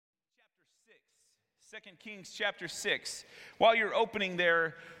2 Kings chapter 6. While you're opening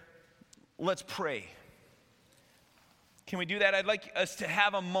there, let's pray. Can we do that? I'd like us to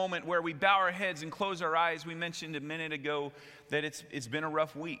have a moment where we bow our heads and close our eyes. We mentioned a minute ago that it's been a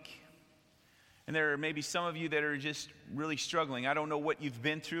rough week. And there are maybe some of you that are just really struggling. I don't know what you've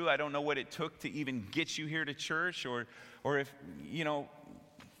been through. I don't know what it took to even get you here to church or if,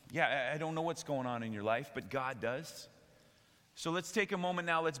 I don't know what's going on in your life, but God does. So let's take a moment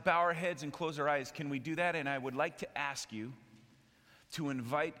now. Let's bow our heads and close our eyes. Can we do that? And I would like to ask you to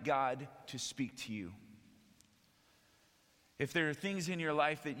invite God to speak to you. If there are things in your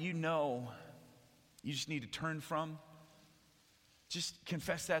life that you know you just need to turn from, just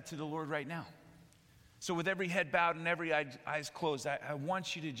confess that to the Lord right now. So with every head bowed and every eyes closed, I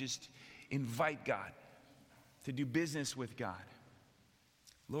want you to just invite God to do business with God.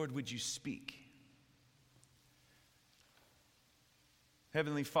 Lord, would you speak?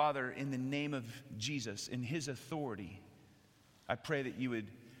 Heavenly Father, in the name of Jesus, in his authority, I pray that you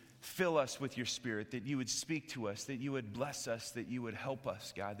would fill us with your Spirit, that you would speak to us, that you would bless us, that you would help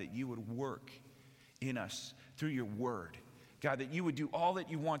us, God, that you would work in us through your word. God, that you would do all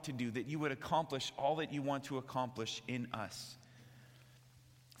that you want to do, that you would accomplish all that you want to accomplish in us.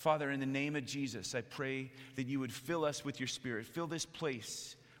 Father, in the name of Jesus, I pray that you would fill us with your Spirit, fill this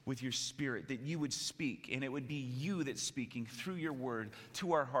place with your Spirit, that you would speak, and it would be you that's speaking through your word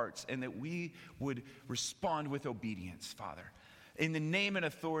to our hearts, and that we would respond with obedience, Father. In the name and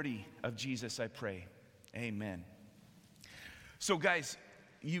authority of Jesus, I pray. Amen. So guys,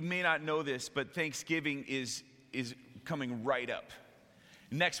 you may not know this, but Thanksgiving is coming right up.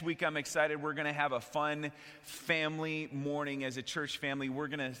 Next week, I'm excited. We're going to have a fun family morning as a church family. We're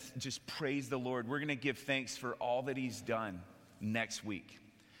going to just praise the Lord. We're going to give thanks for all that he's done next week.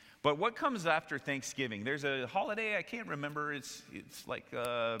 But what comes after Thanksgiving? There's a holiday, I can't remember. It's like,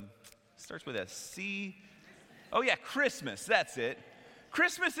 starts with a C. Oh yeah, Christmas, that's it.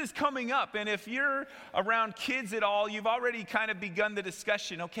 Christmas is coming up, and if you're around kids at all, you've already kind of begun the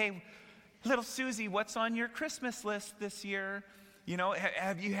discussion. Okay, little Susie, what's on your Christmas list this year? You know,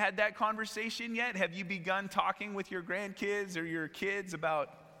 have you had that conversation yet? Have you begun talking with your grandkids or your kids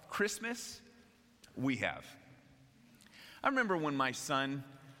about Christmas? We have. I remember when my son,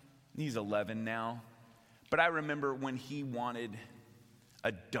 he's 11 now, but I remember when he wanted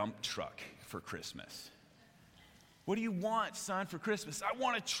a dump truck for Christmas. What do you want, son, for Christmas? I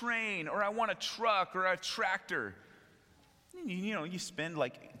want a train, or I want a truck, or a tractor. You know, you spend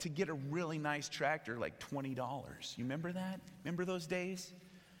to get a really nice tractor, like $20. You remember that? Remember those days?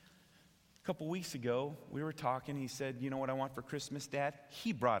 A couple weeks ago, we were talking. He said, you know what I want for Christmas, Dad?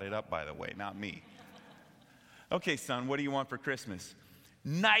 He brought it up, by the way, not me. Okay, son, what do you want for Christmas?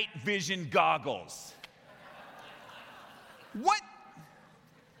 Night vision goggles. What?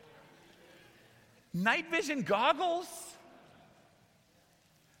 Night vision goggles?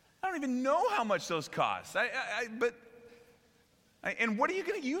 I don't even know how much those cost. And what are you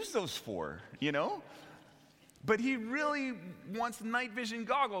going to use those for, you know? But he really wants night vision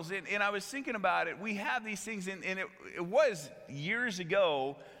goggles. And I was thinking about it. We have these things, and it was years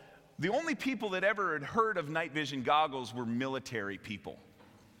ago. The only people that ever had heard of night vision goggles were military people.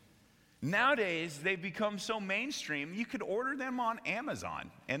 Nowadays, they've become so mainstream, you could order them on Amazon,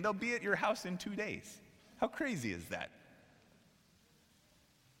 and they'll be at your house in 2 days. How crazy is that?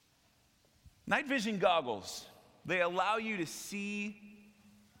 Night vision goggles, they allow you to see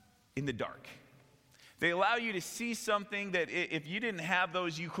in the dark. They allow you to see something that if you didn't have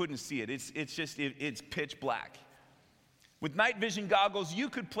those, you couldn't see it. It's pitch black. With night vision goggles, you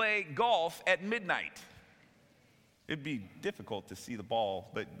could play golf at midnight. It'd be difficult to see the ball,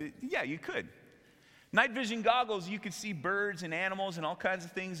 but yeah, you could. Night vision goggles, you could see birds and animals and all kinds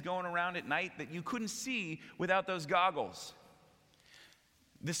of things going around at night that you couldn't see without those goggles.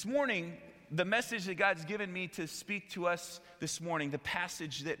 This morning, the message that God's given me to speak to us this morning, the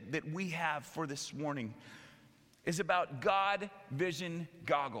passage that we have for this morning, is about God vision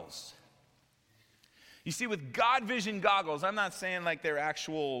goggles. You see, with God vision goggles, I'm not saying like they're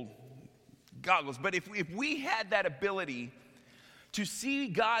actual goggles, but if we had that ability to see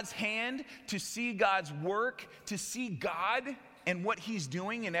God's hand, to see God's work, to see God and what he's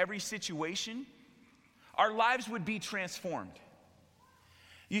doing in every situation, our lives would be transformed.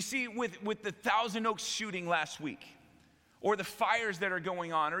 You see, with the Thousand Oaks shooting last week, or the fires that are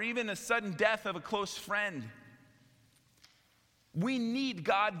going on, or even the sudden death of a close friend, we need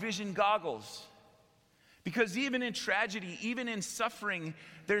God vision goggles. Because even in tragedy, even in suffering,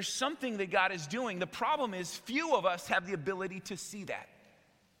 there's something that God is doing. The problem is few of us have the ability to see that.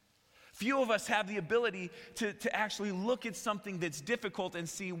 Few of us have the ability to actually look at something that's difficult and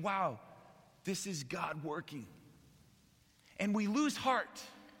see, wow, this is God working. And we lose heart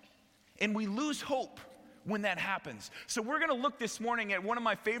and we lose hope when that happens. So we're going to look this morning at one of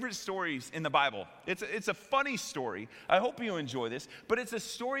my favorite stories in the Bible. It's a funny story. I hope you enjoy this, but it's a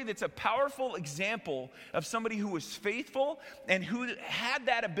story that's a powerful example of somebody who was faithful and who had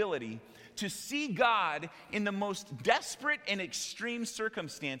that ability to see God in the most desperate and extreme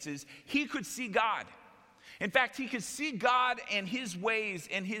circumstances. He could see God. In fact, he could see God and his ways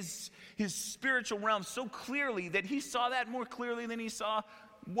and his spiritual realm so clearly that he saw that more clearly than he saw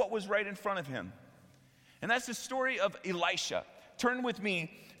what was right in front of him. And that's the story of Elisha. Turn with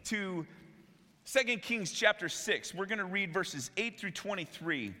me to 2 Kings chapter 6. We're going to read verses 8 through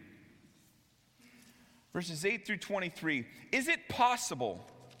 23. Verses 8 through 23. Is it possible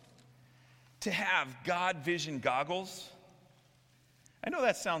to have God vision goggles? I know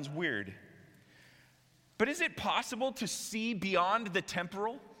that sounds weird. But is it possible to see beyond the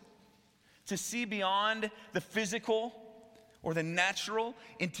temporal? To see beyond the physical or the natural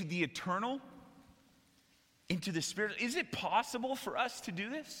into the eternal? Into the spirit? Is it possible for us to do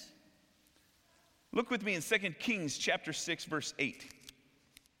this? Look with me in 2 Kings chapter 6, verse 8.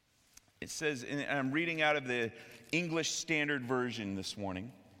 It says, and I'm reading out of the English Standard Version this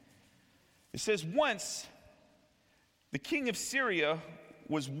morning. It says, once when the king of Syria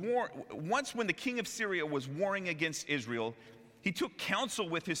was warring against Israel, he took counsel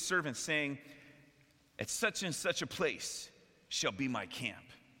with his servants, saying, at such and such a place shall be my camp.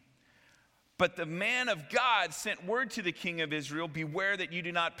 But the man of God sent word to the king of Israel, beware that you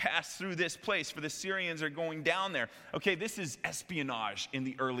do not pass through this place, for the Syrians are going down there. Okay, this is espionage in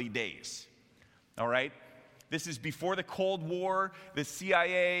the early days, all right? This is before the Cold War, the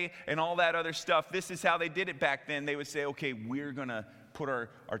CIA, and all that other stuff. This is how they did it back then. They would say, okay, we're going to put our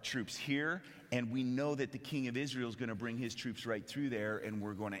troops here, and we know that the king of Israel is going to bring his troops right through there, and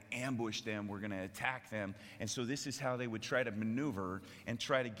we're going to ambush them, we're going to attack them. And so this is how they would try to maneuver and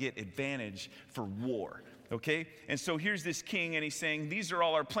try to get advantage for war, okay? And so here's this king, and he's saying, these are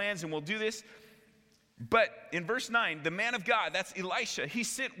all our plans, and we'll do this. But in verse 9, the man of God, that's Elisha, he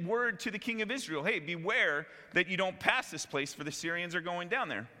sent word to the king of Israel, hey, beware that you don't pass this place, for the Syrians are going down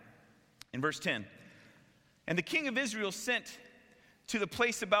there. In verse 10, and the king of Israel sent to the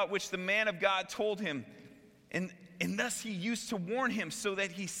place about which the man of God told him, and thus he used to warn him, so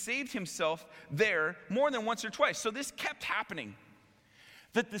that he saved himself there more than once or twice. So this kept happening,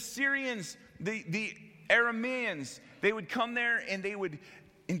 that the Syrians, the Arameans, they would come there and they would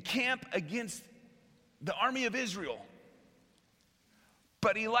encamp against the army of Israel.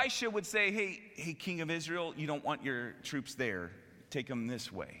 But Elisha would say, hey, king of Israel, you don't want your troops there. Take them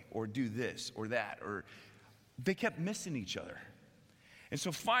this way, or do this or that. Or they kept missing each other. And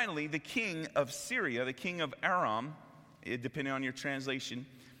so finally, the king of Syria, the king of Aram, depending on your translation,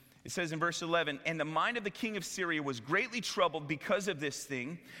 it says in verse 11, and the mind of the king of Syria was greatly troubled because of this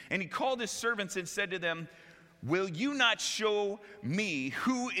thing. And he called his servants and said to them, will you not show me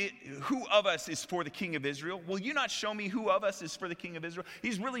who of us is for the king of Israel? Will you not show me who of us is for the king of Israel?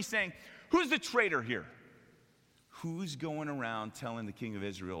 He's really saying, who's the traitor here? Who's going around telling the king of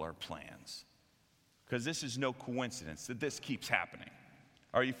Israel our plans? Because this is no coincidence that this keeps happening.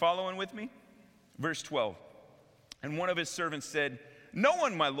 Are you following with me? Verse 12. And one of his servants said, no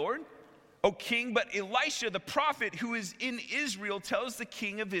one, my lord, O king, but Elisha the prophet who is in Israel tells the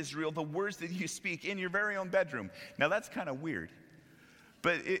king of Israel the words that you speak in your very own bedroom. Now that's kind of weird,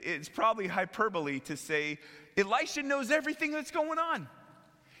 but it's probably hyperbole to say Elisha knows everything that's going on.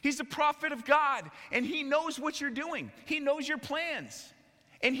 He's a prophet of God, and he knows what you're doing. He knows your plans,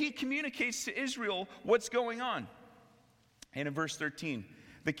 and he communicates to Israel what's going on. And in verse 13,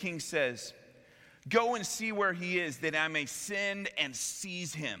 the king says, go and see where he is, that I may send and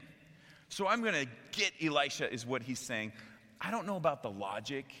seize him. So I'm going to get Elisha, is what he's saying. I don't know about the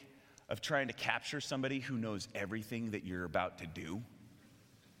logic of trying to capture somebody who knows everything that you're about to do.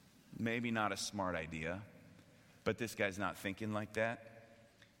 Maybe not a smart idea, but this guy's not thinking like that.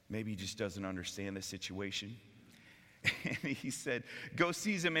 Maybe he just doesn't understand the situation. And he said, go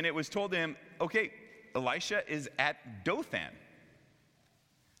seize him. And it was told to him, okay, Elisha is at Dothan.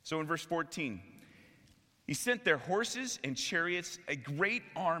 So in verse 14, he sent their horses and chariots, a great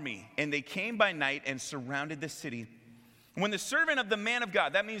army, and they came by night and surrounded the city. When the servant of the man of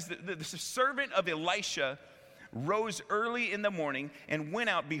God, that means the servant of Elisha, rose early in the morning and went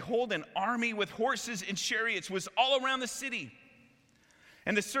out, behold, an army with horses and chariots was all around the city.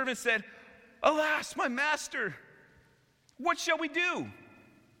 And the servant said, alas, my master, what shall we do?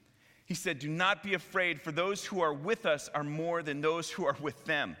 He said, do not be afraid, for those who are with us are more than those who are with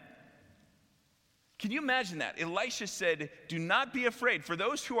them. Can you imagine that? Elisha said, do not be afraid, for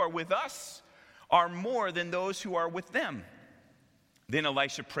those who are with us are more than those who are with them." Then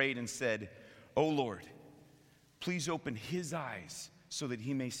Elisha prayed and said, "O Lord, please open his eyes so that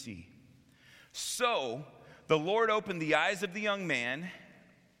he may see." So the Lord opened the eyes of the young man,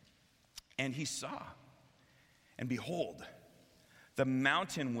 and he saw. And behold, the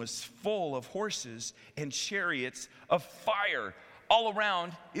mountain was full of horses and chariots of fire all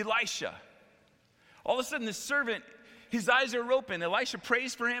around Elisha. All of a sudden, the servant, his eyes are open. Elisha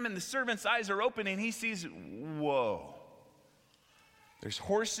prays for him, and the servant's eyes are open, and he sees, whoa. There's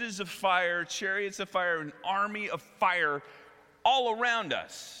horses of fire, chariots of fire, an army of fire all around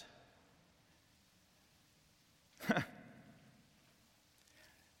us.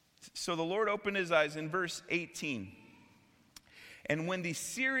 So the Lord opened his eyes in verse 18. And when the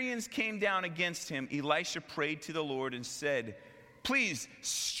Syrians came down against him, Elisha prayed to the Lord and said, "Please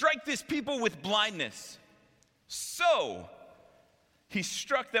strike this people with blindness." So he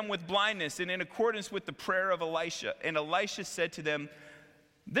struck them with blindness, and in accordance with the prayer of Elisha. And Elisha said to them,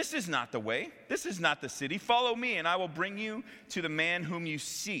 "This is not the way. This is not the city. Follow me, and I will bring you to the man whom you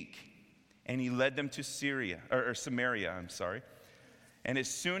seek." And he led them to Samaria. And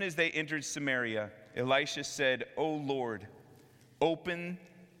as soon as they entered Samaria, Elisha said, "O Lord, open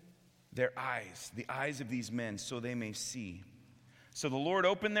their eyes, the eyes of these men, so they may see." So the Lord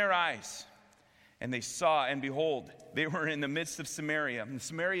opened their eyes, and they saw, and behold, they were in the midst of Samaria. And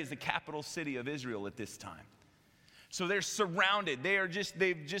Samaria is the capital city of Israel at this time. So they're surrounded.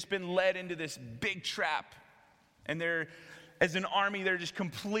 They've just been led into this big trap. And they're, as an army, they're just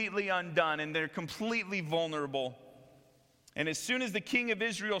completely undone, and they're completely vulnerable. And as soon as the king of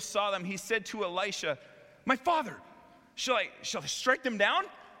Israel saw them, he said to Elisha, "My father, shall I strike them down?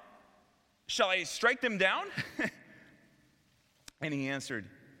 Shall I strike them down?" And he answered,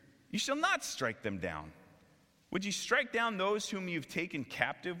 "You shall not strike them down. Would you strike down those whom you've taken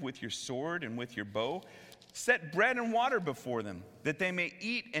captive with your sword and with your bow? Set bread and water before them, that they may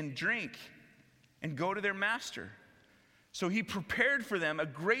eat and drink and go to their master." So he prepared for them a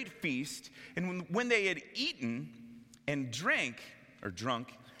great feast, and when they had eaten and drunk,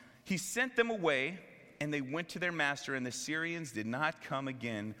 he sent them away, and they went to their master, and the Syrians did not come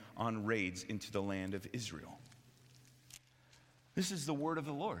again on raids into the land of Israel. This is the word of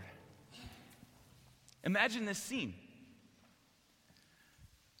the Lord. Imagine this scene.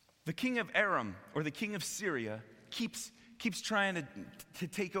 The king of Aram, or the king of Syria, keeps trying to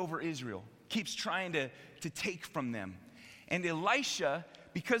take over Israel, keeps trying to take from them. And Elisha,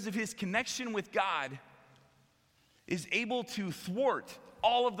 because of his connection with God, is able to thwart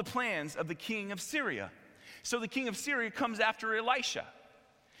all of the plans of the king of Syria. So the king of Syria comes after Elisha.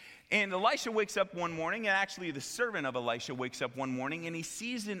 And Elisha wakes up one morning, and actually the servant of Elisha wakes up one morning, and he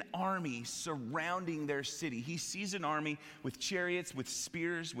sees an army surrounding their city. He sees an army with chariots, with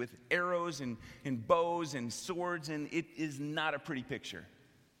spears, with arrows and bows and swords, and it is not a pretty picture.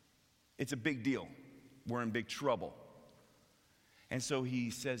 It's a big deal. We're in big trouble. And so he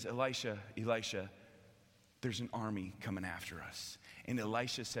says, Elisha, there's an army coming after us. And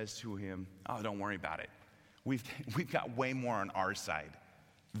Elisha says to him, "Oh, don't worry about it. We've got way more on our side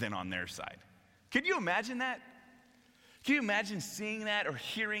than on their side." Could you imagine that? Can you imagine seeing that or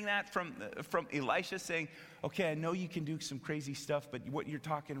hearing that from Elisha saying, "Okay, I know you can do some crazy stuff, but what you're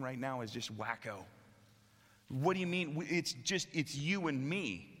talking right now is just wacko. What do you mean? It's you and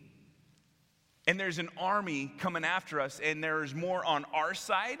me. And there's an army coming after us, and there's more on our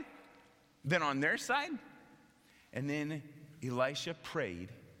side than on their side?" And then Elisha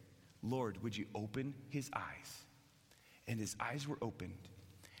prayed, "Lord, would you open his eyes?" And his eyes were opened.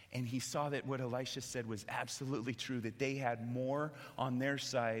 And he saw that what Elisha said was absolutely true, that they had more on their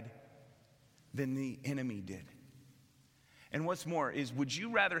side than the enemy did. And what's more is, would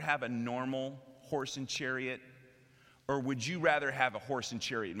you rather have a normal horse and chariot, or would you rather have a horse and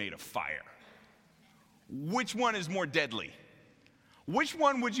chariot made of fire? Which one is more deadly? Which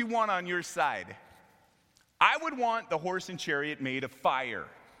one would you want on your side? I would want the horse and chariot made of fire,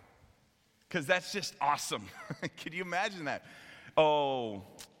 because that's just awesome. Could you imagine that? Oh,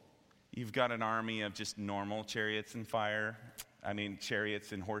 you've got an army of just normal chariots and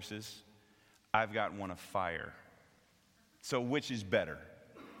chariots and horses. I've got one of fire. So which is better?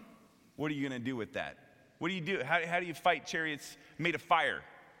 What are you going to do with that? What do you do? How do you fight chariots made of fire?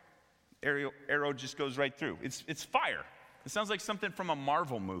 Arrow just goes right through. It's fire. It sounds like something from a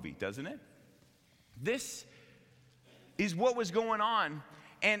Marvel movie, doesn't it? This is what was going on.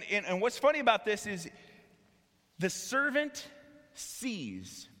 And what's funny about this is the servant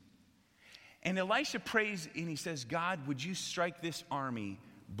sees. And Elisha prays and he says, "God, would you strike this army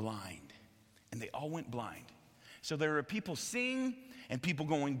blind?" And they all went blind. So there were people seeing and people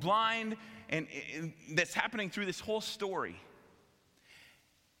going blind, and that's happening through this whole story.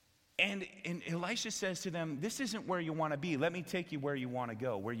 And Elisha says to them, this isn't where you want to be. Let me take you where you want to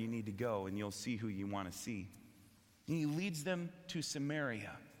go, where you need to go, and you'll see who you want to see. And he leads them to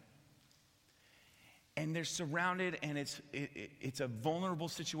Samaria. And they're surrounded, and it's a vulnerable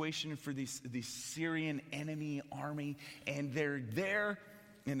situation for the Syrian enemy army. And they're there,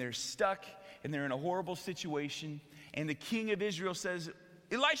 and they're stuck, and they're in a horrible situation. And the king of Israel says,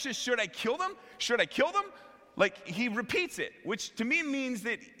 Elisha, should I kill them? Should I kill them? Like, he repeats it, which to me means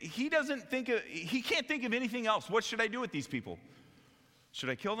that he can't think of anything else. What should I do with these people? Should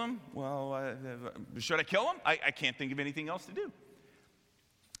I kill them? Well, should I kill them? I can't think of anything else to do.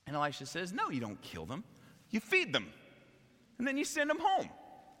 And Elisha says, no, you don't kill them. You feed them. And then you send them home.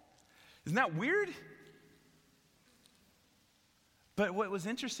 Isn't that weird? But what was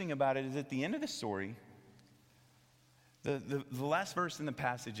interesting about it is at the end of the story, the last verse in the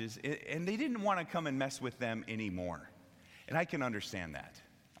passage is, and they didn't want to come and mess with them anymore. And I can understand that.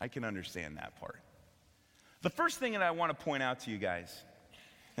 I can understand that part. The first thing that I want to point out to you guys,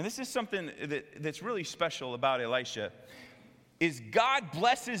 and this is something that's really special about Elisha, is God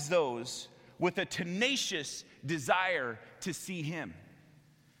blesses those with a tenacious desire to see him.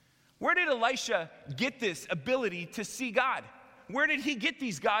 Where did Elisha get this ability to see God? Where did he get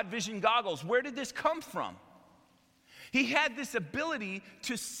these God vision goggles? Where did this come from? He had this ability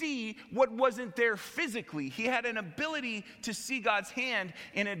to see what wasn't there physically. He had an ability to see God's hand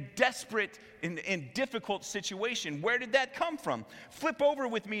in a desperate and difficult situation. Where did that come from? Flip over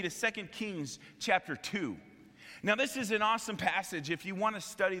with me to 2 Kings chapter 2. Now, this is an awesome passage. If you want to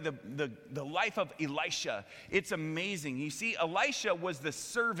study the life of Elisha, it's amazing. You see, Elisha was the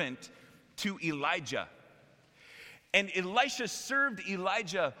servant to Elijah. And Elisha served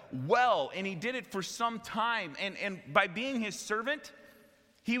Elijah well, and he did it for some time. And by being his servant,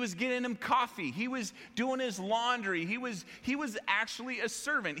 he was getting him coffee. He was doing his laundry. He was actually a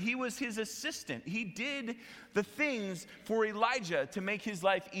servant. He was his assistant. He did the things for Elijah to make his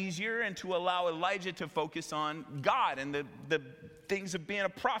life easier and to allow Elijah to focus on God and the things of being a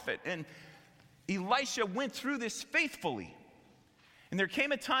prophet. And Elisha went through this faithfully. And there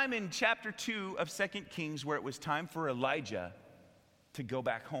came a time in chapter 2 of 2 Kings where it was time for Elijah to go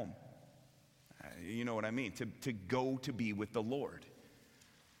back home. You know what I mean, to go to be with the Lord.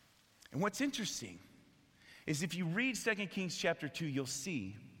 And what's interesting is if you read 2 Kings chapter 2, you'll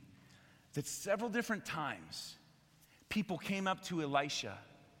see that several different times people came up to Elisha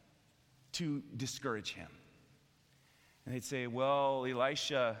to discourage him. And they'd say, well,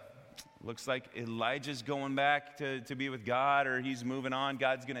 Elisha, looks like Elijah's going back to be with God, or he's moving on.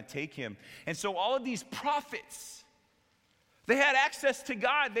 God's going to take him. And so all of these prophets, they had access to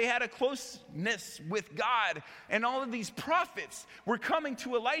God. They had a closeness with God. And all of these prophets were coming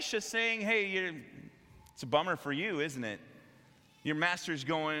to Elisha saying, hey, it's a bummer for you, isn't it? Your master's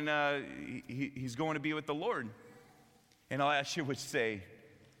going, he's going to be with the Lord. And Elisha would say,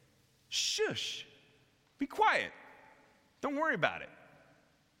 shush, be quiet. Don't worry about it.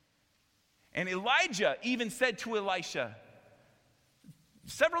 And Elijah even said to Elisha,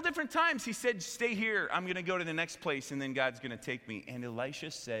 several different times, he said, stay here. I'm going to go to the next place, and then God's going to take me. And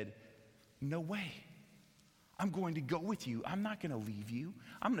Elisha said, no way. I'm going to go with you. I'm not going to leave you.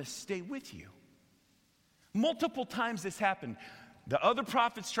 I'm going to stay with you. Multiple times this happened. The other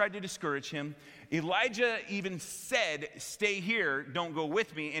prophets tried to discourage him. Elijah even said, stay here, don't go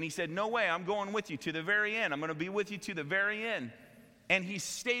with me. And he said, no way, I'm going with you to the very end. I'm going to be with you to the very end. And he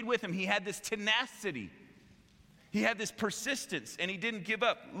stayed with him. He had this tenacity. He had this persistence, and he didn't give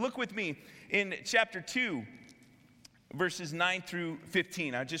up. Look with me in chapter 2, verses 9 through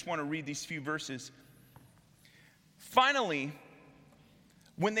 15. I just want to read these few verses. Finally,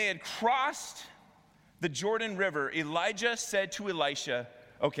 when they had crossed the Jordan River, Elijah said to Elisha,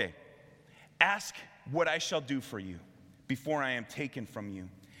 okay, ask what I shall do for you before I am taken from you.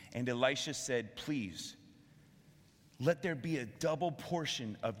 And Elisha said, please, let there be a double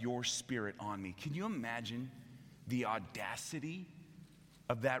portion of your spirit on me. Can you imagine the audacity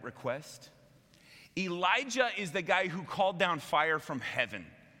of that request? Elijah is the guy who called down fire from heaven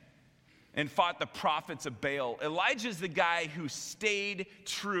and fought the prophets of Baal. Elijah is the guy who stayed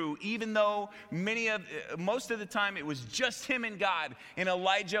true, even though most of the time it was just him and God, and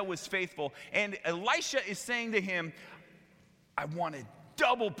Elijah was faithful. And Elisha is saying to him, I want a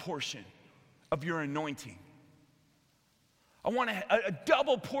double portion of your anointing. I want a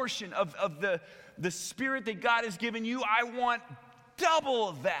double portion of the spirit that God has given you. I want double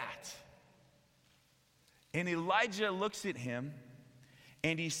of that. And Elijah looks at him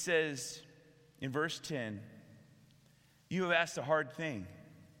and he says in verse 10, You have asked a hard thing.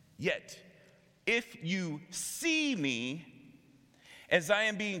 Yet, if you see me as I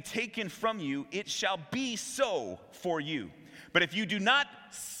am being taken from you, it shall be so for you. But if you do not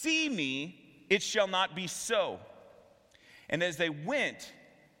see me, it shall not be so. And as they went,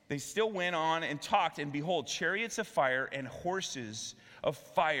 they still went on and talked, and behold, chariots of fire and horses of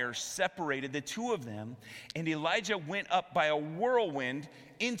fire separated the two of them, and Elijah went up by a whirlwind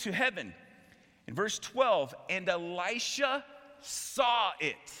into heaven. In verse 12, and Elisha saw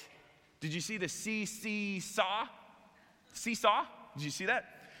it. Did you see the seesaw? Seesaw? Did you see that?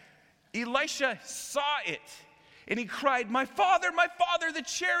 Elisha saw it, and he cried, my father, the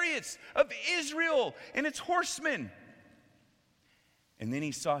chariots of Israel and its horsemen. And then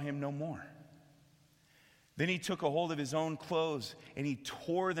he saw him no more. Then he took a hold of his own clothes, and he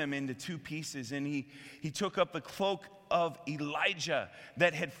tore them into two pieces, and he took up the cloak of Elijah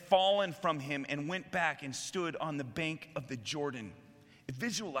that had fallen from him and went back and stood on the bank of the Jordan.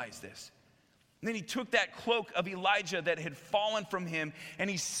 Visualize this. And then he took that cloak of Elijah that had fallen from him, and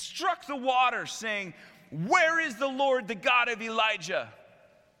he struck the water, saying, where is the Lord, the God of Elijah?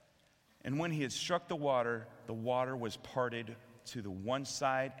 And when he had struck the water was parted to the one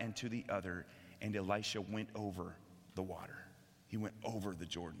side and to the other, and Elisha went over the water. He went over the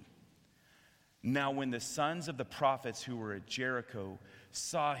Jordan. Now when the sons of the prophets who were at Jericho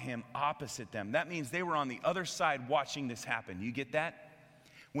saw him opposite them, that means they were on the other side watching this happen. You get that?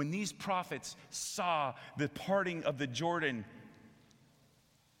 When these prophets saw the parting of the Jordan,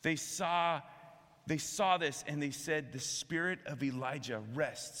 they saw this, and they said, the spirit of Elijah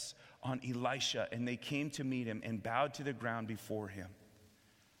rests on Elisha. And they came to meet him and bowed to the ground before him.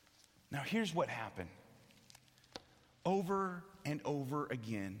 Now here's what happened. Over and over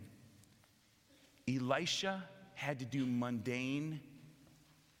again, Elisha had to do mundane,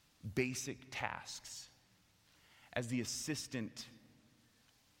 basic tasks as the assistant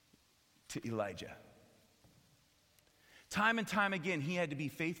to Elijah. Time and time again, he had to be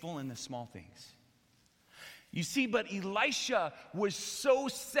faithful in the small things. You see, but Elisha was so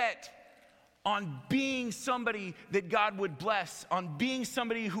set on being somebody that God would bless, on being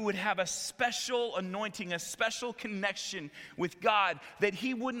somebody who would have a special anointing, a special connection with God, that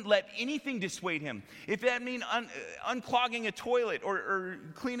he wouldn't let anything dissuade him. If that meant unclogging a toilet or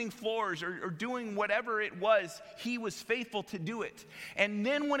cleaning floors or doing whatever it was, he was faithful to do it. And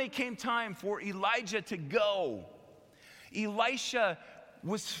then when it came time for Elijah to go, Elisha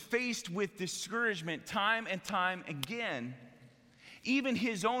was faced with discouragement time and time again. Even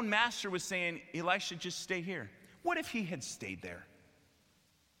his own master was saying, Elisha, just stay here. What if he had stayed there?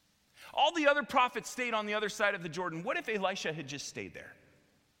 All the other prophets stayed on the other side of the Jordan. What if Elisha had just stayed there?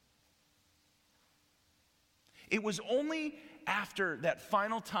 It was only after that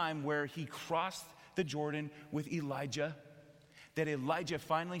final time where he crossed the Jordan with Elijah that Elijah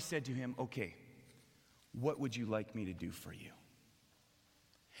finally said to him, okay, what would you like me to do for you?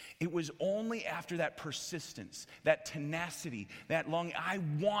 It was only after that persistence, that tenacity, that longing, I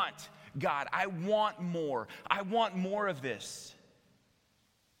want God, I want more of this,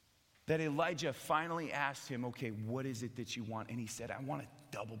 that Elijah finally asked him, okay, what is it that you want? And he said, I want a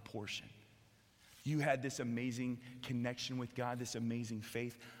double portion. You had this amazing connection with God, this amazing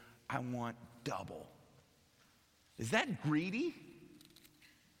faith. I want double. Is that greedy?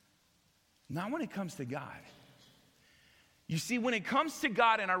 Not when it comes to God. You see, when it comes to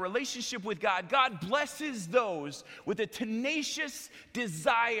God and our relationship with God, God blesses those with a tenacious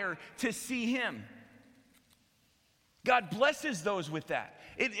desire to see Him. God blesses those with that.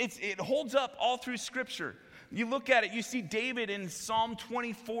 It holds up all through Scripture. You look at it, you see David in Psalm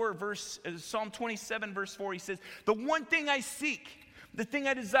 27, verse 4. He says, the one thing I seek, the thing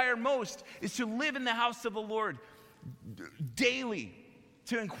I desire most, is to live in the house of the Lord daily,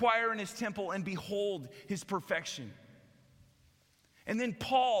 to inquire in His temple and behold His perfection. And then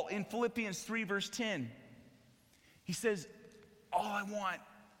Paul in Philippians 3, verse 10, he says, all I want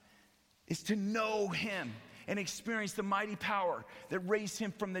is to know Him and experience the mighty power that raised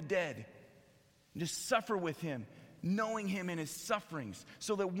Him from the dead, and to suffer with Him, knowing Him in His sufferings,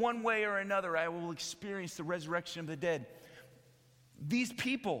 so that one way or another I will experience the resurrection of the dead. These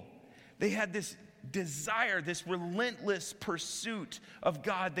people, they had this desire, this relentless pursuit of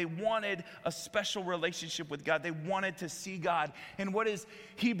God. They wanted a special relationship with God. They wanted to see God. And what does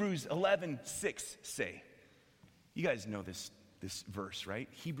Hebrews 11:6 say? You guys know this verse, right?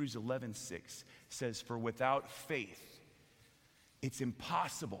 Hebrews 11:6 says, for without faith, it's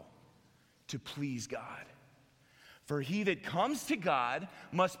impossible to please God. For he that comes to God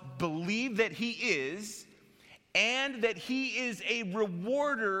must believe that He is, and that He is a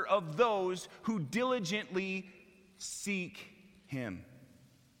rewarder of those who diligently seek him.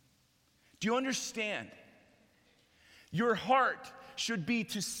 Do you understand? Your heart should be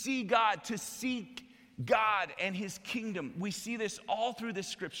to see God, to seek God and his kingdom. We see this all through the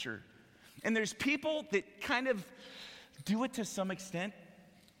scripture. And there's people that kind of do it to some extent.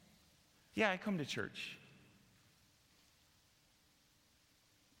 Yeah, I come to church.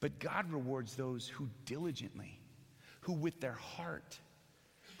 But God rewards those who diligently, who with their heart,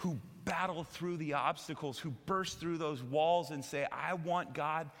 who battle through the obstacles, who burst through those walls and say, I want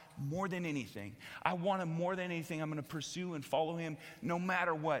God more than anything. I want him more than anything. I'm going to pursue and follow him no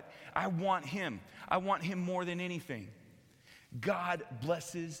matter what. I want him. I want him more than anything. God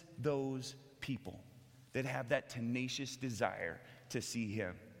blesses those people that have that tenacious desire to see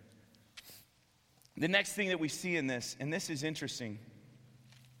him. The next thing that we see in this, and this is interesting,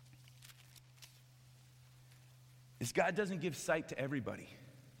 is God doesn't give sight to everybody.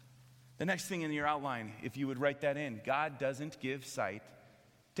 The next thing in your outline, if you would write that in, God doesn't give sight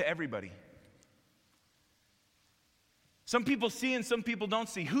to everybody. Some people see and some people don't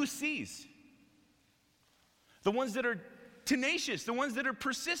see. Who sees? The ones that are tenacious, the ones that are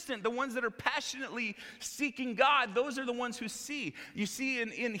persistent, the ones that are passionately seeking God, those are the ones who see. You see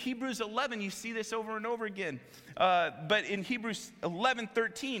in Hebrews 11, you see this over and over again. But in Hebrews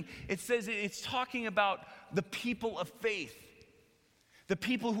 11:13, it says it's talking about the people of faith. The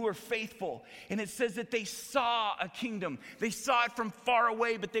people who are faithful. And it says that they saw a kingdom. They saw it from far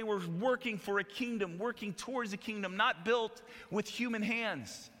away, but they were working for a kingdom, working towards a kingdom, not built with human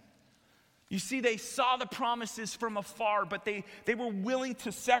hands. You see, they saw the promises from afar, but they were willing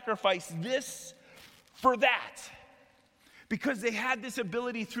to sacrifice this for that. Because they had this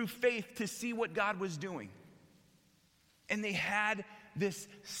ability through faith to see what God was doing. And they had this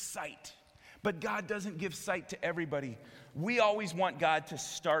sight. But God doesn't give sight to everybody. We always want God to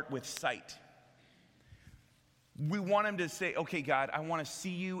start with sight. We want him to say, okay, God, I want to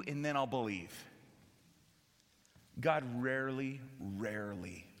see you and then I'll believe. God rarely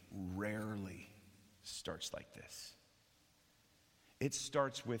starts like this. It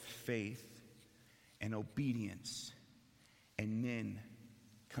starts with faith and obedience, and then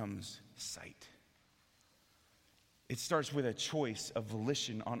comes sight. It starts with a choice of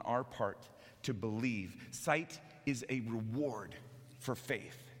volition on our part to believe. Sight is a reward for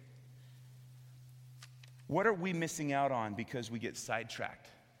faith. What are we missing out on because we get sidetracked?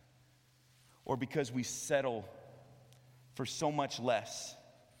 Or because we settle for so much less?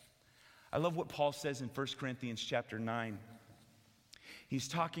 I love what Paul says in 1 Corinthians chapter 9. He's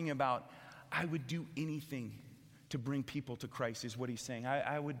talking about, I would do anything to bring people to Christ, is what he's saying.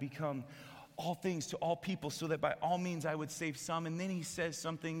 I would become all things to all people so that by all means I would save some. And then he says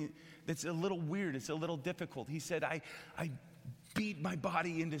something that's a little weird. It's a little difficult. He said, I beat my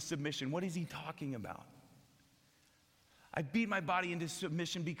body into submission. What is he talking about? I beat my body into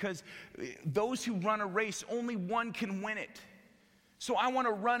submission because those who run a race, only one can win it. So I want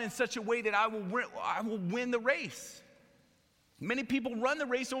to run in such a way that I will win the race. Many people run the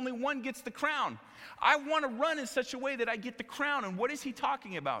race, only one gets the crown. I want to run in such a way that I get the crown. And what is he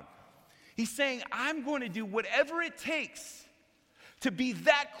talking about? He's saying, I'm going to do whatever it takes to be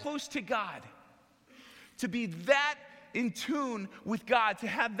that close to God, to be that in tune with God, to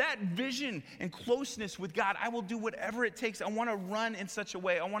have that vision and closeness with God. I will do whatever it takes. I want to run in such a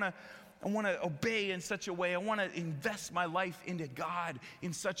way. I want to obey in such a way. I want to invest my life into God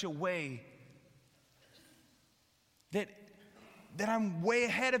in such a way that I'm way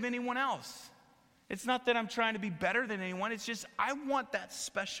ahead of anyone else. It's not that I'm trying to be better than anyone. It's just I want that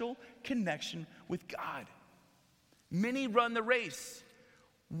special connection with God. Many run the race.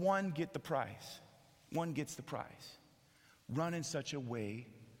 One gets the prize. One gets the prize. Run in such a way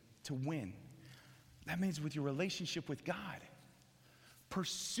to win. That means with your relationship with God,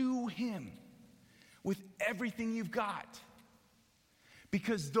 pursue him with everything you've got.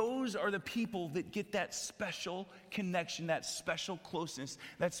 Because those are the people that get that special connection, that special closeness,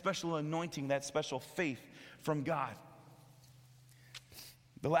 that special anointing, that special faith from God.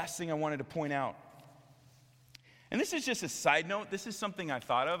 The last thing I wanted to point out, and this is just a side note, this is something I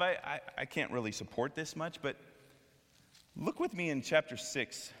thought of. I can't really support this much, but look with me in chapter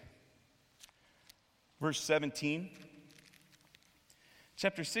 6, verse 17.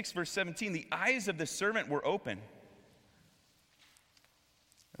 Chapter 6, verse 17, the eyes of the servant were open.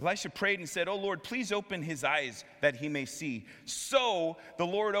 Elisha prayed and said, "Oh Lord, please open his eyes that he may see." So the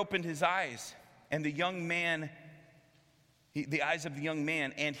Lord opened his eyes, and the eyes of the young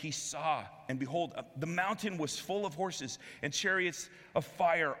man, and he saw. And behold, the mountain was full of horses and chariots of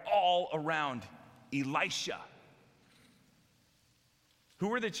fire all around Elisha. Who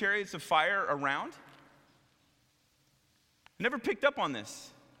were the chariots of fire around? Never picked up on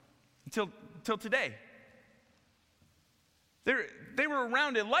this until today. They were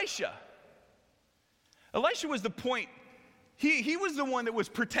around Elisha. Elisha was the point. He was the one that was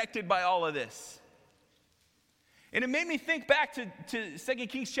protected by all of this. And it made me think back to 2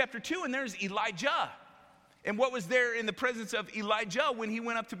 Kings chapter 2, and there's Elijah. And what was there in the presence of Elijah when he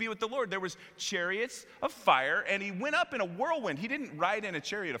went up to be with the Lord? There was chariots of fire, and he went up in a whirlwind. He didn't ride in a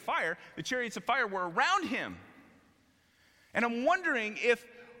chariot of fire. The chariots of fire were around him. And I'm wondering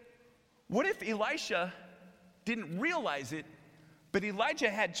what if Elisha didn't realize it, but Elijah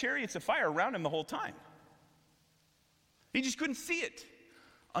had chariots of fire around him the whole time? He just couldn't see it.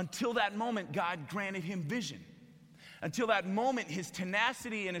 Until that moment, God granted him vision. Until that moment, his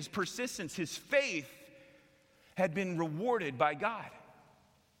tenacity and his persistence, his faith had been rewarded by God.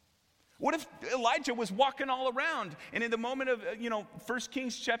 What if Elijah was walking all around, and in the moment of 1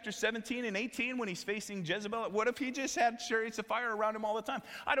 Kings chapter 17 and 18 when he's facing Jezebel, what if he just had chariots of fire around him all the time?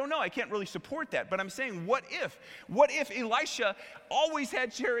 I don't know. I can't really support that, but I'm saying what if Elisha always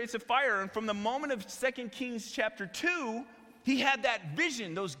had chariots of fire, and from the moment of 2 Kings chapter 2, he had that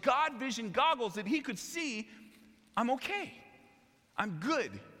vision, those God vision goggles that he could see, I'm okay. I'm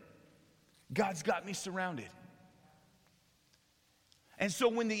good. God's got me surrounded. And so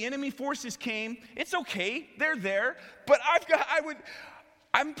when the enemy forces came, it's okay, they're there, but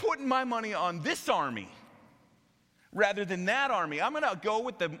I'm putting my money on this army rather than that army. I'm gonna go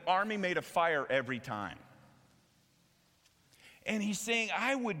with the army made of fire every time. And he's saying,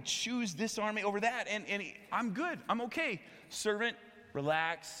 I would choose this army over that, and I'm good, I'm okay. Servant,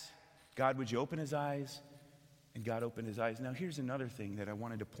 relax. God, would you open his eyes? And God opened his eyes. Now here's another thing that I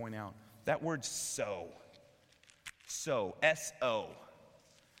wanted to point out. That word so, S-O.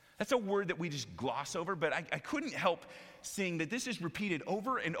 That's a word that we just gloss over, but I couldn't help seeing that this is repeated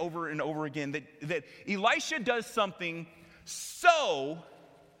over and over and over again, that Elisha does something, so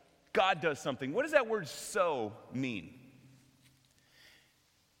God does something. What does that word so mean?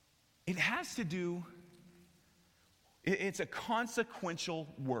 It has to do, it's a consequential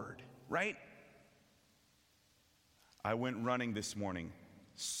word, right? I went running this morning,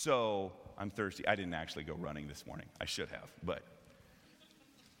 so I'm thirsty. I didn't actually go running this morning. I should have, but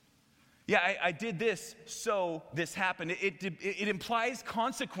yeah, I did this, so this happened. It implies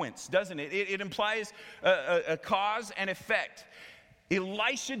consequence, doesn't it? It implies a cause and effect.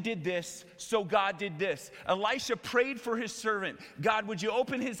 Elisha did this, so God did this. Elisha prayed for his servant. God, would you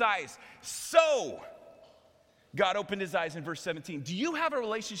open his eyes? So God opened his eyes in verse 17. Do you have a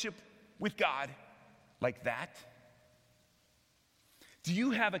relationship with God like that? Do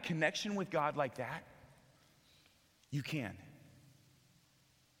you have a connection with God like that? You can.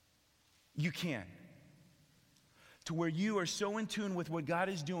 You can. To where you are so in tune with what God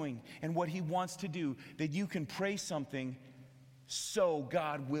is doing and what he wants to do that you can pray something so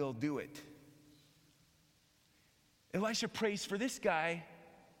God will do it. Elisha prays for this guy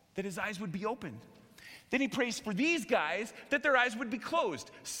that his eyes would be opened. Then he prays for these guys that their eyes would be closed.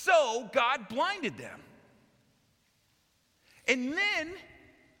 So God blinded them. And then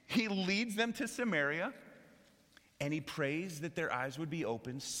he leads them to Samaria, and he prays that their eyes would be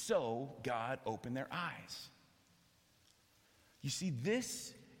opened, so God opened their eyes. You see,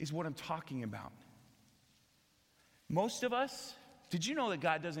 this is what I'm talking about. Most of us, did you know that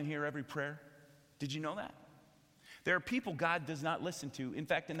God doesn't hear every prayer? Did you know that? There are people God does not listen to. In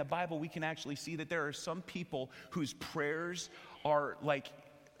fact, in the Bible, we can actually see that there are some people whose prayers are like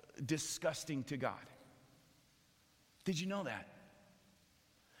disgusting to God. Did you know that?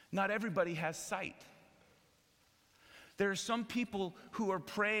 Not everybody has sight. There are some people who are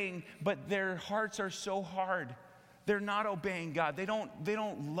praying, but their hearts are so hard. They're not obeying God. They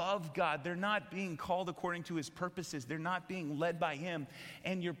don't love God. They're not being called according to his purposes. They're not being led by him.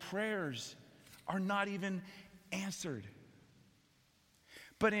 And your prayers are not even answered.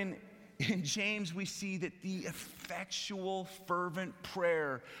 But in James, we see that the effectual, fervent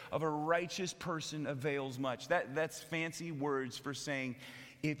prayer of a righteous person avails much. That's fancy words for saying,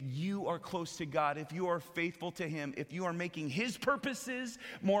 if you are close to God, if you are faithful to him, if you are making his purposes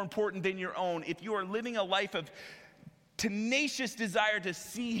more important than your own, if you are living a life of tenacious desire to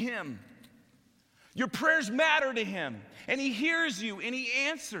see him, your prayers matter to him, and he hears you and he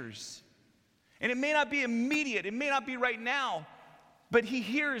answers. And it may not be immediate, it may not be right now, but he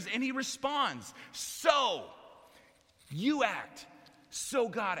hears and he responds. So you act, so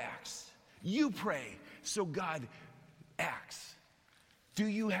God acts. You pray, so God acts. Do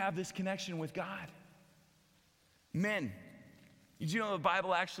you have this connection with God? Men, did you know the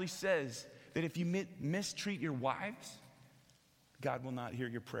Bible actually says that if you mistreat your wives, God will not hear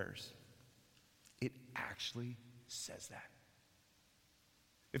your prayers? It actually says that.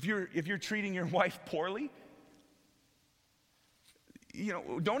 If you're treating your wife poorly,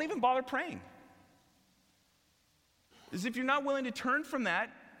 don't even bother praying. As if you're not willing to turn from that,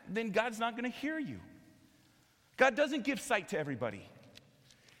 then God's not going to hear you. God doesn't give sight to everybody.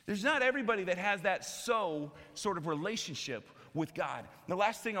 There's not everybody that has that sort of relationship with God. The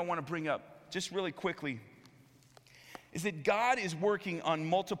last thing I want to bring up, just really quickly, is that God is working on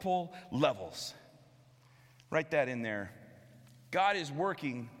multiple levels. Write that in there. God is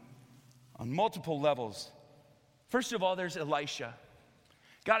working on multiple levels. First of all, there's Elisha.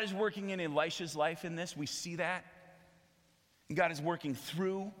 God is working in Elisha's life in this. We see that. And God is working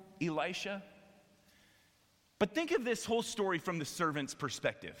through Elisha. But think of this whole story from the servant's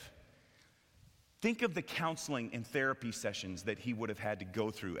perspective. Think of the counseling and therapy sessions that he would have had to go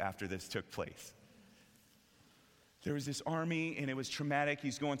through after this took place. There was this army, and it was traumatic.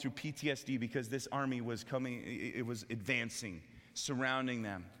 He's going through PTSD because this army was coming, it was advancing, surrounding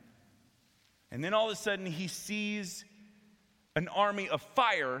them. And then all of a sudden, he sees an army of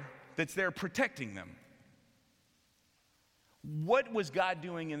fire that's there protecting them. What was God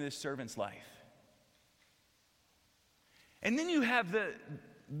doing in this servant's life? And then you have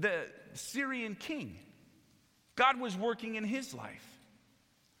the Syrian king. God was working in his life.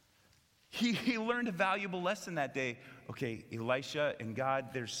 He learned a valuable lesson that day. Okay, Elisha and God,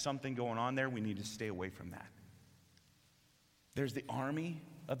 there's something going on there. We need to stay away from that. There's the army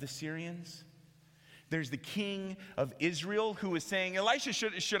of the Syrians. There's the king of Israel who is saying, Elisha,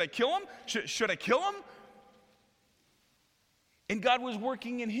 should I kill him? Should I kill him? And God was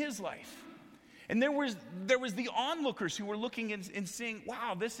working in his life. And there was the onlookers who were looking and saying,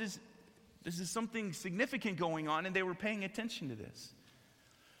 wow, this is something significant going on, and they were paying attention to this.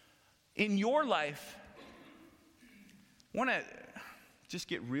 In your life, I want to just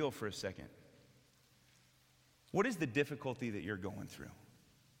get real for a second. What is the difficulty that you're going through?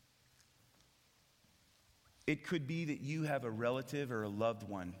 It could be that you have a relative or a loved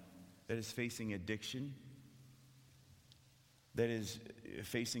one that is facing addiction, that is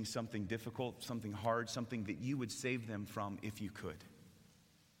facing something difficult, something hard, something that you would save them from if you could.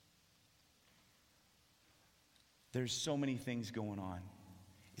 There's so many things going on.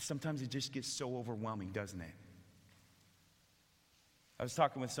 Sometimes it just gets so overwhelming, doesn't it? I was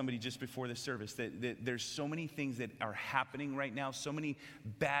talking with somebody just before the service that there's so many things that are happening right now, so many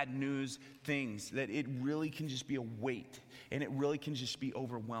bad news things, that it really can just be a weight, and it really can just be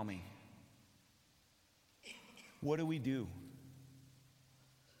overwhelming. What do we do?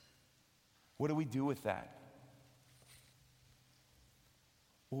 What do we do with that?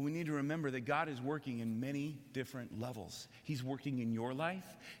 Well, we need to remember that God is working in many different levels. He's working in your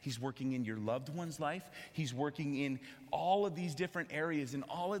life. He's working in your loved one's life. He's working in all of these different areas, in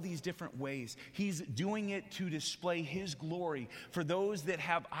all of these different ways. He's doing it to display His glory for those that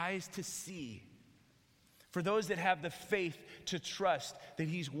have eyes to see, for those that have the faith to trust that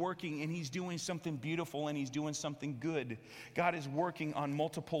He's working and He's doing something beautiful and He's doing something good. God is working on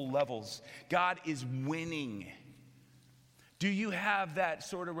multiple levels. God is winning. Do you have that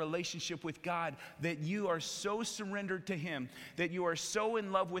sort of relationship with God that you are so surrendered to Him, that you are so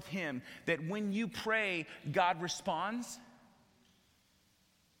in love with Him, that when you pray, God responds?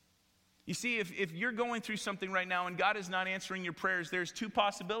 You see, if you're going through something right now and God is not answering your prayers, there's two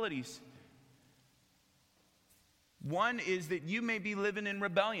possibilities. One is that you may be living in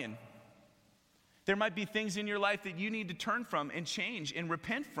rebellion. There might be things in your life that you need to turn from and change and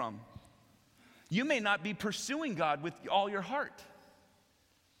repent from. You may not be pursuing God with all your heart.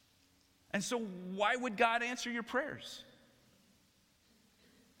 And so why would God answer your prayers?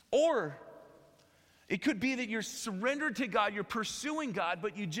 Or it could be that you're surrendered to God, you're pursuing God,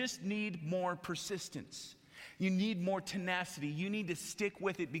 but you just need more persistence. You need more tenacity. You need to stick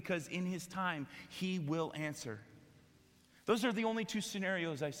with it because in His time, He will answer. Those are the only two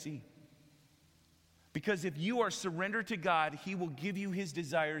scenarios I see. Because if you are surrendered to God, He will give you His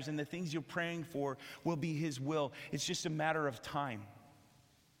desires, and the things you're praying for will be His will. It's just a matter of time.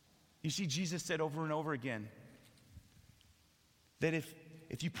 You see, Jesus said over and over again that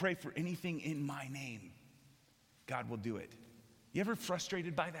if you pray for anything in my name, God will do it. You ever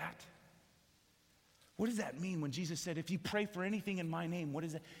frustrated by that? What does that mean when Jesus said, if you pray for anything in my name, what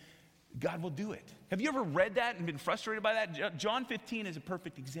is that? God will do it. Have you ever read that and been frustrated by that? John 15 is a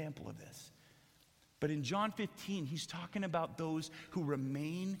perfect example of this. But in John 15, He's talking about those who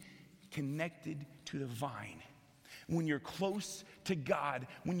remain connected to the vine. When you're close to God,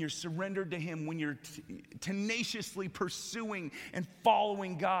 when you're surrendered to Him, when you're tenaciously pursuing and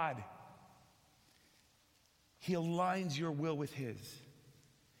following God, He aligns your will with His.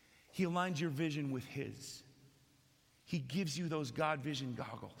 He aligns your vision with His. He gives you those God vision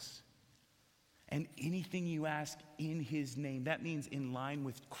goggles. And anything you ask in his name, that means in line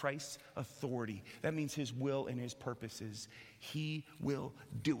with Christ's authority. That means his will and his purposes. He will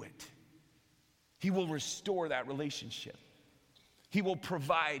do it. He will restore that relationship. He will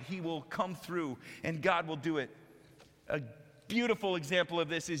provide. He will come through, and God will do it. A beautiful example of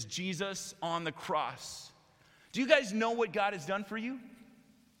this is Jesus on the cross. Do you guys know what God has done for you?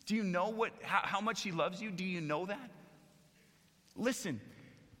 Do you know how much he loves you? Do you know that? Listen.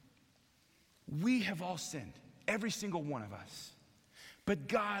 We have all sinned, every single one of us. But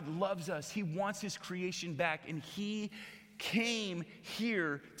God loves us. He wants his creation back, and he came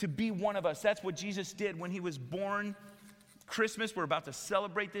here to be one of us. That's what Jesus did when he was born. Christmas, we're about to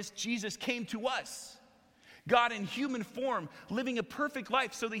celebrate this. Jesus came to us. God in human form, living a perfect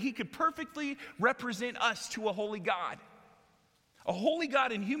life so that he could perfectly represent us to a holy God. A holy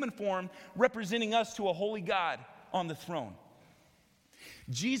God in human form representing us to a holy God on the throne.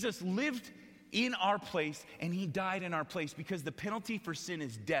 Jesus lived in our place, and he died in our place because the penalty for sin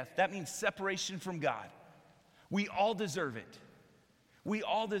is death. That means separation from God. We all deserve it. We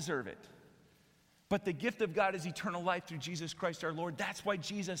all deserve it. But the gift of God is eternal life through Jesus Christ our Lord. That's why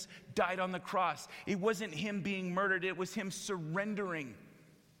Jesus died on the cross. It wasn't him being murdered. It was him surrendering.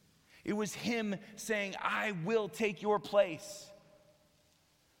 It was him saying, I will take your place.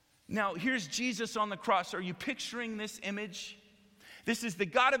 Now, here's Jesus on the cross. Are you picturing this image? This is the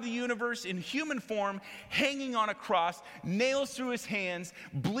God of the universe in human form, hanging on a cross, nails through his hands,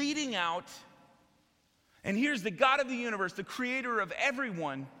 bleeding out. And here's the God of the universe, the creator of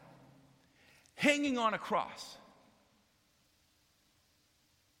everyone, hanging on a cross.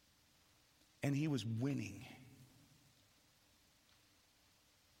 And he was winning.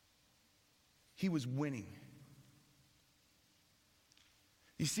 He was winning.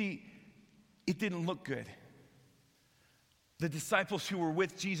 You see, it didn't look good. The disciples who were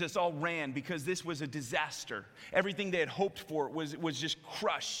with Jesus all ran because this was a disaster. Everything they had hoped for was just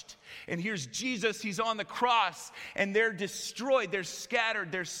crushed. And here's Jesus, he's on the cross, and they're destroyed, they're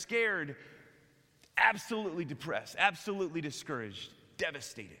scattered, they're scared, absolutely depressed, absolutely discouraged,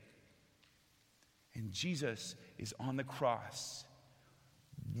 devastated. And Jesus is on the cross,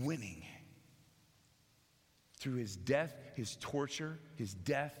 winning through his death, his torture, his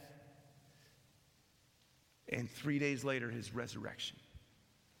death, and 3 days later, his resurrection.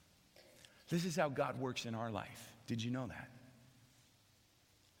 This is how God works in our life. Did you know that?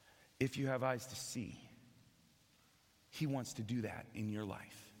 If you have eyes to see, he wants to do that in your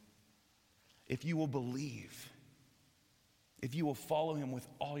life. If you will believe, if you will follow him with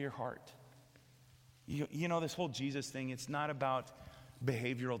all your heart. You know, this whole Jesus thing, it's not about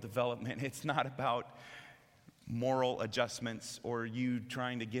behavioral development. It's not about moral adjustments or you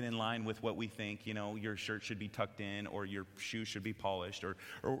trying to get in line with what we think, you know, your shirt should be tucked in or your shoes should be polished or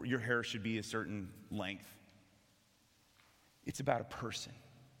your hair should be a certain length. It's about a person.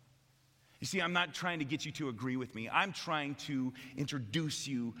 You see, I'm not trying to get you to agree with me. I'm trying to introduce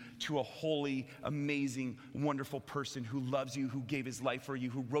you to a holy, amazing, wonderful person who loves you, who gave his life for you,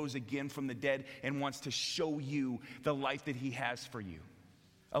 who rose again from the dead and wants to show you the life that he has for you.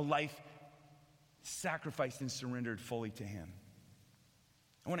 A life sacrificed and surrendered fully to him.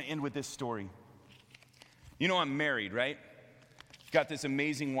 I want to end with this story. You know, I'm married, right? Got this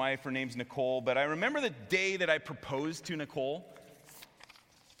amazing wife. Her name's Nicole. But I remember the day that I proposed to Nicole.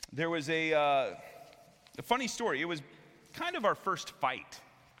 There was a funny story. It was kind of our first fight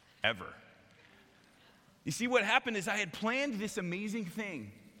ever. You see, what happened is I had planned this amazing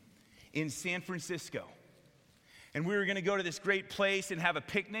thing in San Francisco. And we were going to go to this great place and have a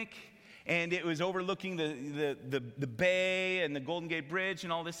picnic. And it was overlooking the bay and the Golden Gate Bridge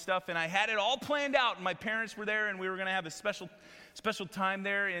and all this stuff. And I had it all planned out. And my parents were there, and we were going to have a special time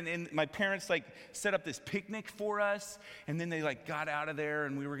there. And my parents, set up this picnic for us. And then they, got out of there,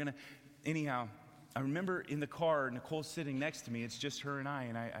 and we were going to... Anyhow, I remember in the car, Nicole's sitting next to me. It's just her and I.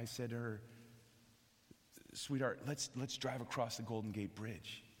 And I said to her, sweetheart, let's drive across the Golden Gate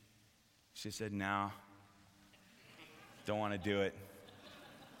Bridge. She said, no, don't want to do it.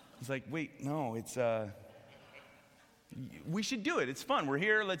 It's like, wait, no, we should do it. It's fun. We're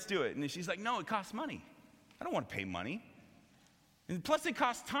here. Let's do it. And she's like, no, it costs money. I don't want to pay money. And plus it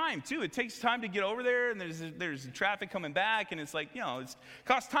costs time too. It takes time to get over there, and there's traffic coming back, and it's like, it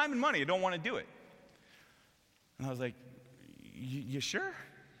costs time and money. I don't want to do it. And I was like, you sure?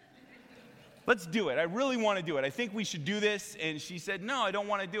 Let's do it. I really want to do it. I think we should do this. And she said, no, I don't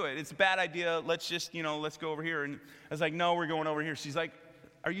want to do it. It's a bad idea. Let's just, let's go over here. And I was like, no, we're going over here. She's like,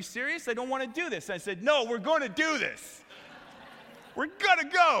 are you serious? I don't want to do this. I said, no, we're going to do this. We're going to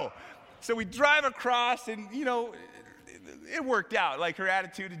go. So we drive across, and, it worked out. Like, her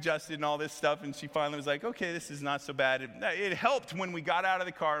attitude adjusted and all this stuff, and she finally was like, okay, this is not so bad. It helped when we got out of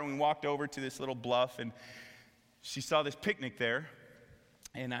the car and we walked over to this little bluff, and she saw this picnic there,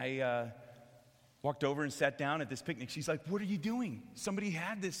 and I walked over and sat down at this picnic. She's like, what are you doing? Somebody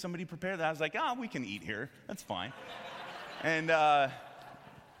had this, somebody prepared that. I was like, we can eat here. That's fine. And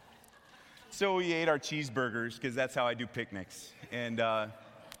so we ate our cheeseburgers, because that's how I do picnics. And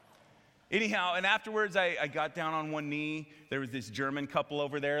anyhow, and afterwards, I got down on one knee. There was this German couple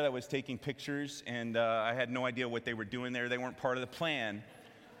over there that was taking pictures, and I had no idea what they were doing there. They weren't part of the plan.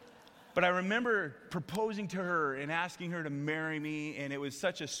 But I remember proposing to her and asking her to marry me, and it was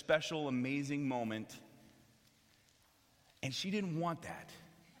such a special, amazing moment. And she didn't want that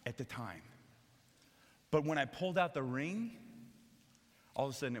at the time. But when I pulled out the ring, all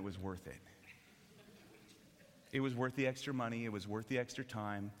of a sudden it was worth it. It was worth the extra money. It was worth the extra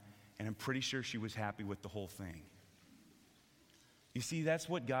time. And I'm pretty sure she was happy with the whole thing. You see, that's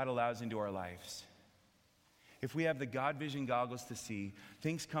what God allows into our lives. If we have the God vision goggles to see,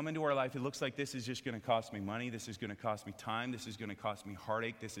 things come into our life, it looks like this is just going to cost me money, this is going to cost me time, this is going to cost me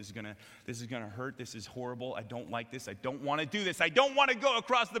heartache, this is going to hurt, this is horrible, I don't like this, I don't want to do this, I don't want to go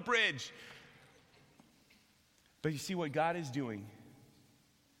across the bridge. But you see, what God is doing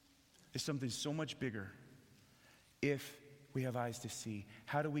is something so much bigger. If we have eyes to see.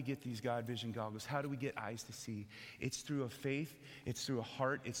 How do we get these God vision goggles? How do we get eyes to see? It's through a faith, it's through a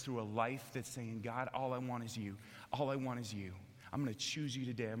heart, it's through a life that's saying, God, all I want is you. All I want is you. I'm going to choose you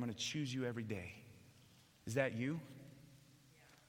today. I'm going to choose you every day. Is that you?